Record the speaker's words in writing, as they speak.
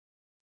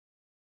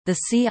The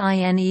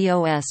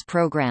CINEOS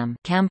program,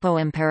 Campo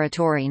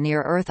Imperatore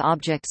Near-Earth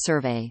Object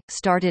Survey,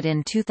 started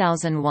in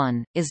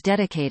 2001, is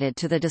dedicated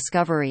to the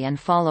discovery and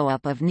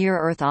follow-up of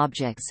near-Earth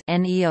objects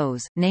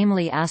 (NEOs),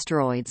 namely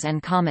asteroids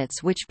and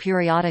comets which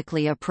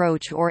periodically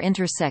approach or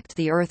intersect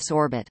the Earth's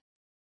orbit.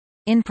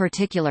 In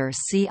particular,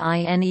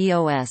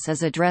 CINEOS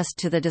is addressed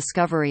to the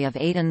discovery of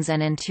ATONs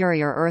and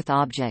interior Earth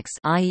objects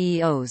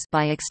 (IEOs)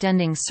 by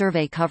extending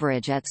survey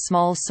coverage at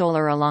small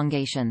solar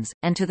elongations,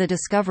 and to the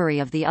discovery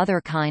of the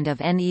other kind of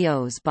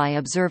NEOs by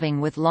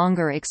observing with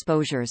longer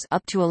exposures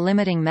up to a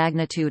limiting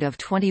magnitude of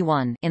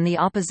 21 in the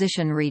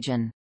opposition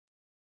region.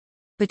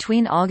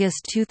 Between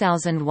August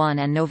 2001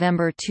 and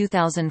November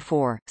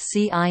 2004,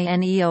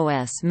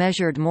 CINEOS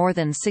measured more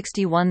than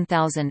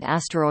 61,000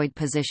 asteroid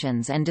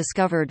positions and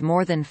discovered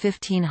more than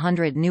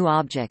 1,500 new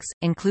objects,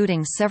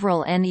 including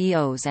several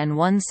NEOs and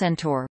one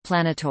Centaur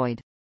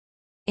planetoid.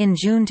 In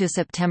June to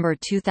September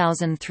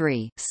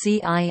 2003,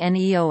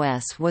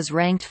 CINEOS was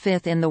ranked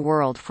 5th in the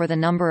world for the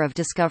number of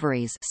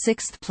discoveries,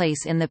 6th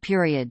place in the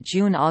period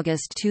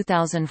June–August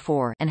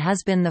 2004, and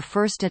has been the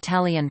first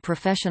Italian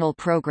professional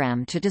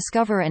program to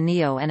discover a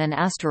NEO and an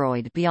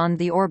asteroid beyond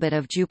the orbit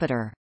of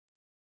Jupiter.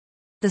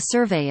 The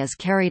survey is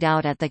carried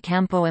out at the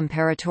Campo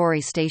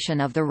Imperatore station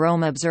of the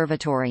Rome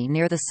Observatory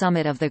near the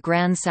summit of the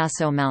Gran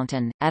Sasso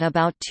mountain, at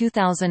about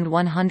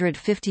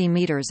 2,150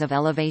 meters of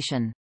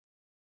elevation.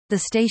 The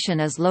station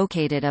is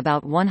located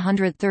about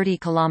 130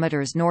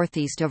 kilometers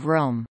northeast of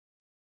Rome.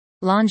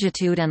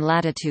 Longitude and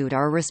latitude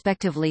are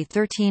respectively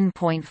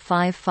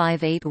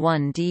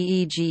 13.5581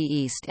 DEG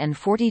east and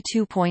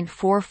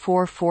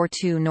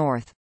 42.4442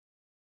 north.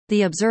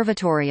 The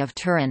Observatory of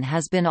Turin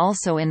has been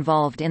also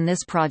involved in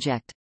this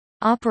project.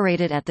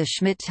 Operated at the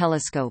Schmidt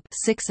telescope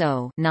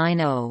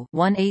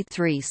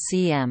 60-90-183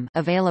 cm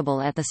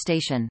available at the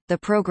station, the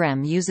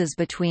program uses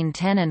between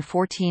 10 and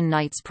 14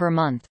 nights per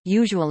month,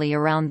 usually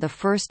around the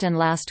first and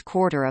last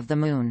quarter of the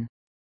Moon.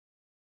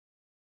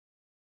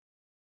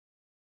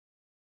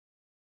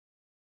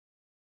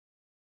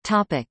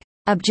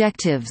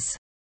 Objectives.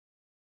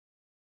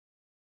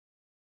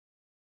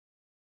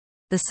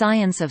 The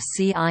science of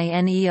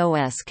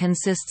CINEOS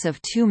consists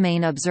of two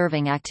main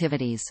observing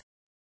activities.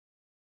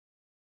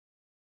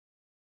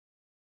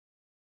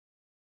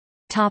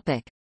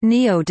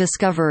 NEO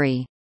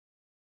discovery.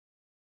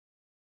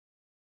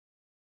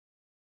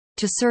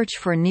 To search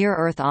for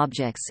near-Earth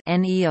objects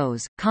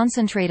 (NEOs),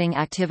 concentrating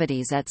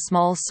activities at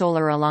small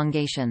solar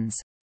elongations.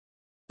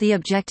 The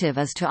objective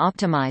is to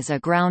optimize a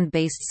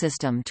ground-based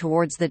system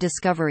towards the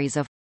discoveries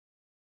of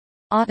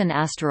ATON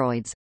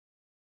asteroids,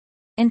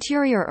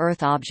 interior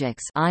Earth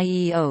objects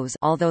 (IEOs).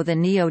 Although the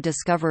NEO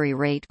discovery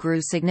rate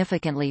grew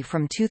significantly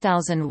from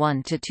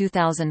 2001 to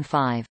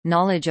 2005,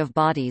 knowledge of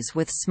bodies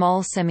with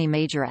small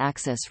semi-major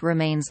axis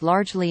remains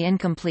largely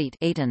incomplete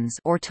 (ATONs)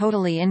 or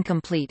totally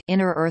incomplete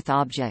inner Earth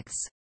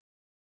objects.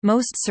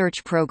 Most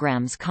search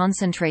programs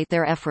concentrate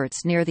their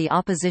efforts near the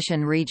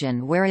opposition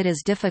region where it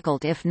is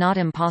difficult if not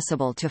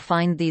impossible to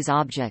find these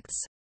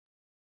objects.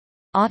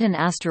 ATON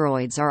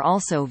asteroids are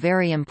also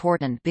very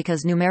important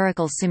because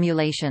numerical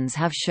simulations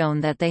have shown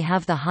that they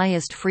have the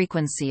highest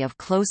frequency of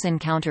close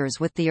encounters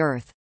with the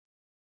Earth.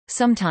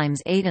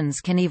 Sometimes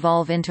ATONs can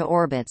evolve into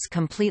orbits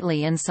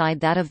completely inside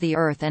that of the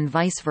Earth and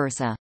vice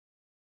versa.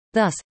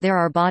 Thus, there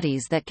are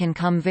bodies that can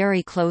come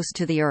very close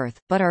to the Earth,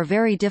 but are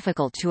very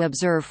difficult to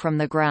observe from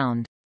the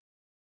ground.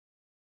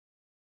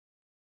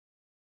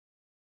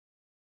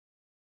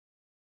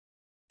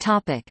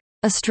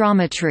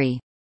 Astrometry.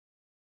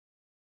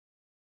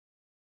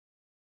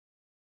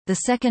 The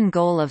second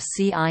goal of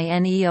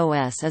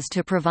CINEOS is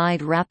to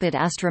provide rapid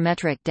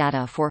astrometric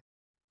data for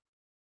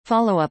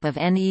follow-up of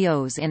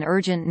NEOs in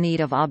urgent need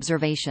of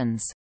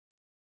observations,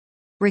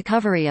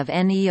 recovery of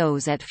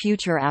NEOs at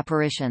future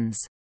apparitions,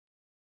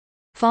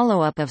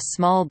 follow-up of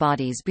small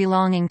bodies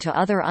belonging to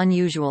other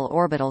unusual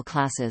orbital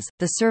classes.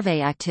 The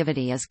survey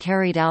activity is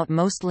carried out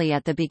mostly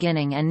at the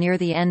beginning and near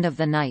the end of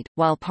the night,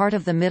 while part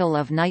of the middle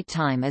of night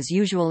time is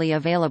usually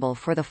available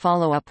for the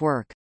follow-up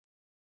work.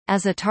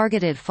 As a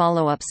targeted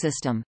follow-up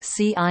system,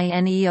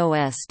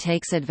 CINEOS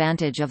takes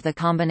advantage of the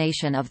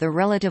combination of the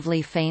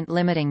relatively faint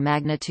limiting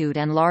magnitude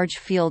and large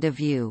field of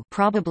view,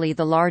 probably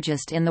the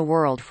largest in the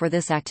world for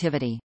this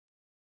activity.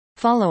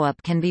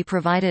 Follow-up can be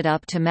provided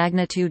up to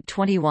magnitude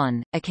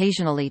 21,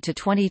 occasionally to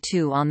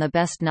 22 on the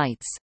best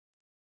nights.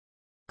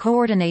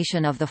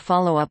 Coordination of the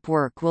follow-up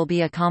work will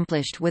be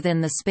accomplished within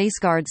the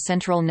SpaceGuard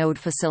Central Node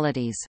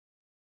facilities.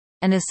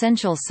 An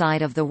essential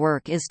side of the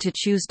work is to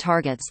choose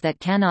targets that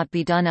cannot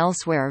be done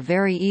elsewhere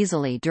very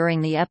easily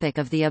during the epoch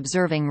of the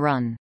observing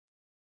run.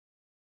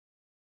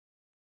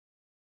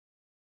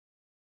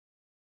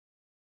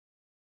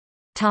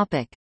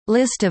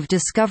 List of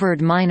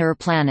discovered minor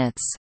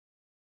planets.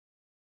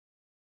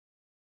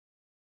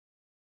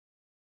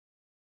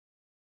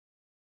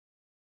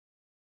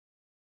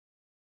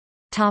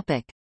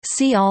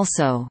 See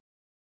also: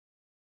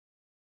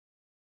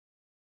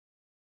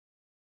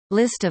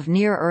 List of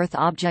near-Earth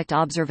object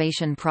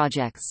observation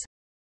projects.